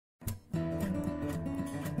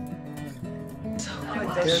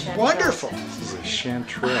They're wonderful. This is a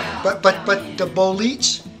chanterelle. But the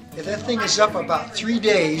boletes, if that thing is up about 3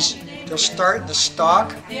 days, they'll start in the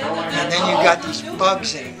stalk, and then you got these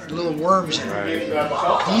bugs in it, little worms in it.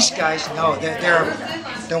 Right. These guys, no, they're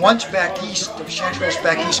the ones back east, the chanterelles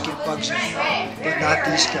back east get bugs in it, but not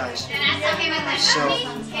these guys. So,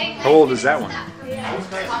 How old is that one?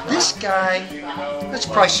 this guy, that's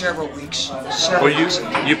probably several weeks. Well,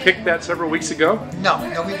 you picked that several weeks ago? No,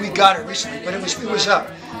 we got it recently, but it was up.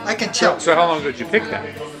 I can tell. So how long ago did you pick that?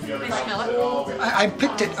 I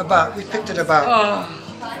picked it about. We picked it about.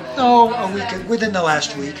 A week within the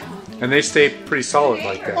last week. And they stay pretty solid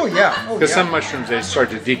like that. Oh yeah. Oh, Because yeah. some mushrooms, they start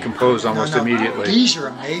to decompose almost immediately. These are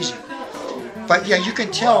amazing. But yeah, you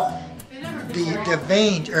can tell the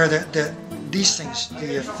veins or these things,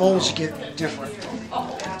 the folds get different.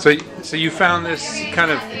 So you found this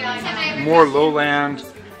kind of more lowland.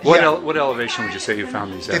 What elevation would you say you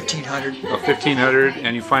found these at? 1,500. Oh, 1,500,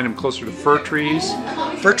 and you find them closer to fir trees?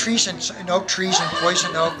 Fir trees and oak trees and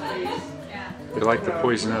poison oak. They like the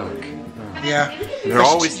poison oak. Yeah. They're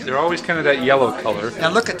always kind of that yellow color. Now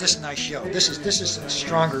look at this nice yellow. This is a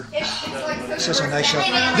stronger. This is a nice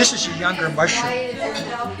yellow. This is a younger mushroom.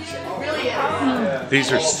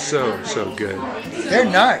 These are so good. They're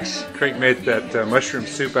nice. Craig made that mushroom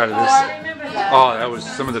soup out of this. Oh, that was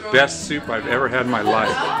some of the best soup I've ever had in my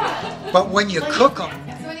life. But when you cook them,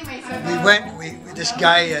 this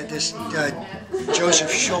guy,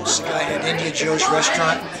 Joseph Schultz, the guy at India Joe's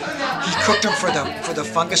restaurant, he cooked them for the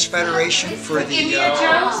Fungus Federation for the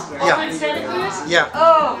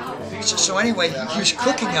So anyway, he was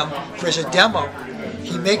cooking them for as a demo.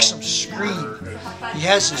 He makes them scream. He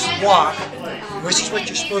has this wok. This is what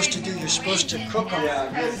you're supposed to do. You're supposed to cook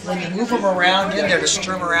them. When you move them around in there to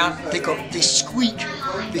stir them around, they squeak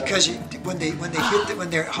because when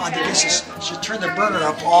they're hot, you turn the burner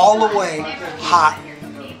up all the way hot.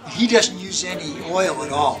 He doesn't use any oil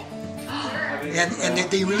at all, and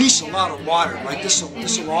they release a lot of water. Like this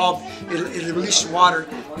will all it'll release water,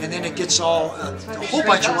 and then it gets all a whole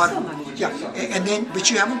bunch of water. Yeah, and then but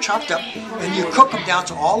you have them chopped up, and you cook them down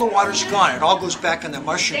till all the water's gone. It all goes back in the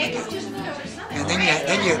mushroom again. And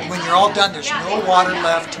then when you're all done, there's no water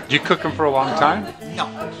left. Do you cook them for a long time? No.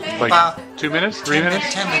 Like about 2 minutes? 3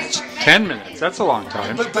 minutes? 10 minutes. 10 minutes. That's a long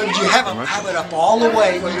time. But you have it up all the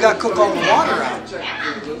way. Well, you got to cook all the water out.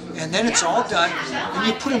 And then it's all done. And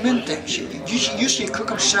you put them in things. Usually you cook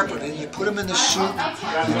them separately. You put them in the soup.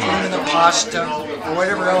 You put them in the pasta or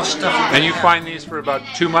whatever else stuff. And you find these for about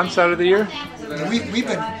 2 months out of the year?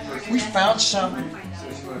 We found some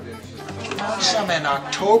in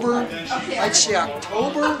October. I'd say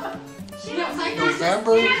October,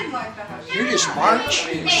 November. Here it is March.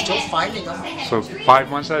 We're still finding them. So 5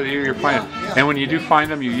 months out of the year you're finding them. Yeah. And when you do find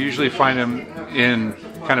them, you usually find them in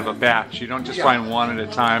kind of a batch. You don't just find one at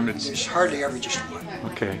a time. It's hardly ever just one.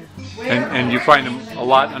 Okay. And you find them a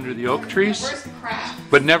lot under the oak trees,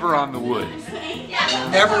 but never on the wood.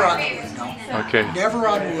 Never on the wood, no. Okay. Never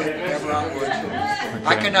on wood, never on wood. Okay.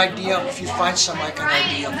 I can ID them. If you find some, I can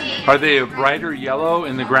ID them. Are they a brighter yellow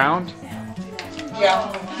in the ground?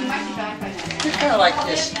 Yeah. They're kind of like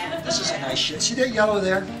this. This is a nice shit. See that yellow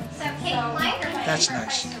there? That's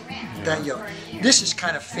nice. That yellow. This is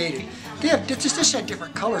kind of faded. This had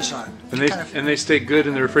different colors on it. And they stay good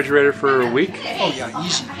in the refrigerator for a week? Oh yeah,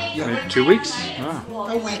 easy. Yeah. 2 weeks? Oh.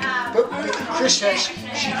 A week. But Chris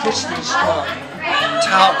she puts these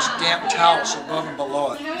towels, damp towels above and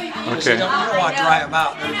below it. Because Okay. you don't want to dry them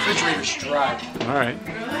out. The refrigerator's dry. All right.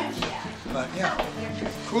 But yeah.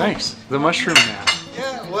 Cool. Thanks. The mushroom now.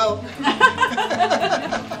 Yeah, well.